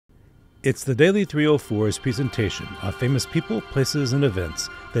It's the Daily 304's presentation of famous people, places, and events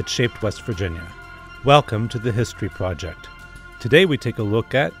that shaped West Virginia. Welcome to the History Project. Today we take a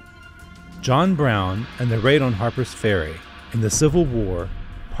look at John Brown and the Raid on Harpers Ferry in the Civil War,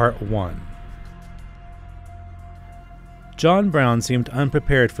 Part 1. John Brown seemed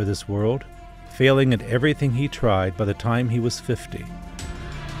unprepared for this world, failing at everything he tried by the time he was 50.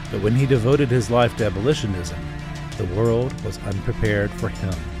 But when he devoted his life to abolitionism, the world was unprepared for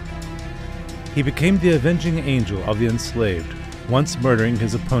him. He became the avenging angel of the enslaved, once murdering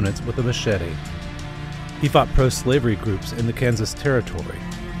his opponents with a machete. He fought pro-slavery groups in the Kansas Territory,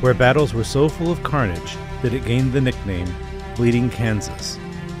 where battles were so full of carnage that it gained the nickname Bleeding Kansas.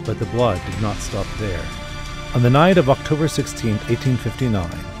 But the blood did not stop there. On the night of October 16, 1859,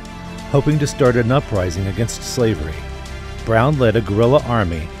 hoping to start an uprising against slavery, Brown led a guerrilla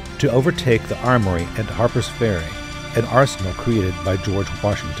army to overtake the armory at Harpers Ferry, an arsenal created by George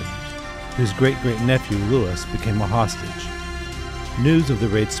Washington, whose great-great-nephew Lewis became a hostage. News of the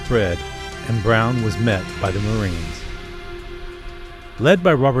raid spread, and Brown was met by the Marines. Led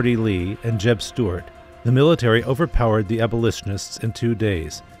by Robert E. Lee and Jeb Stuart, the military overpowered the Abolitionists in 2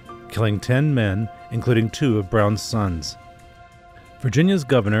 days, killing 10 men, including 2 of Brown's sons. Virginia's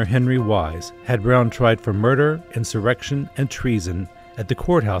Governor Henry Wise had Brown tried for murder, insurrection, and treason at the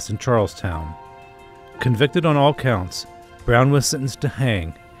courthouse in Charlestown. Convicted on all counts, Brown was sentenced to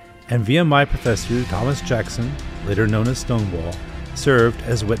hang, and VMI professor Thomas Jackson, later known as Stonewall, served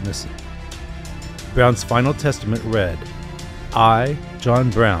as witness. Brown's final testament read, "I,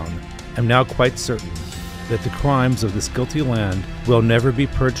 John Brown, am now quite certain that the crimes of this guilty land will never be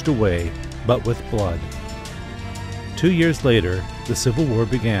purged away but with blood." 2 years later, the Civil War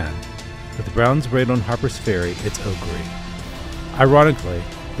began, with Brown's raid on Harpers Ferry its augury. Ironically,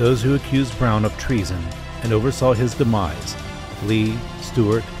 those who accused Brown of treason and oversaw his demise, Lee,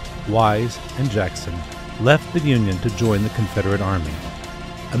 Stuart, Wise, and Jackson, left the Union to join the Confederate Army.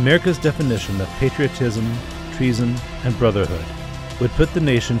 America's definition of patriotism, treason, and brotherhood would put the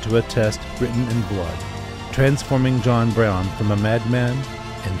nation to a test written in blood, transforming John Brown from a madman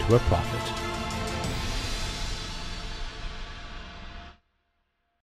into a prophet.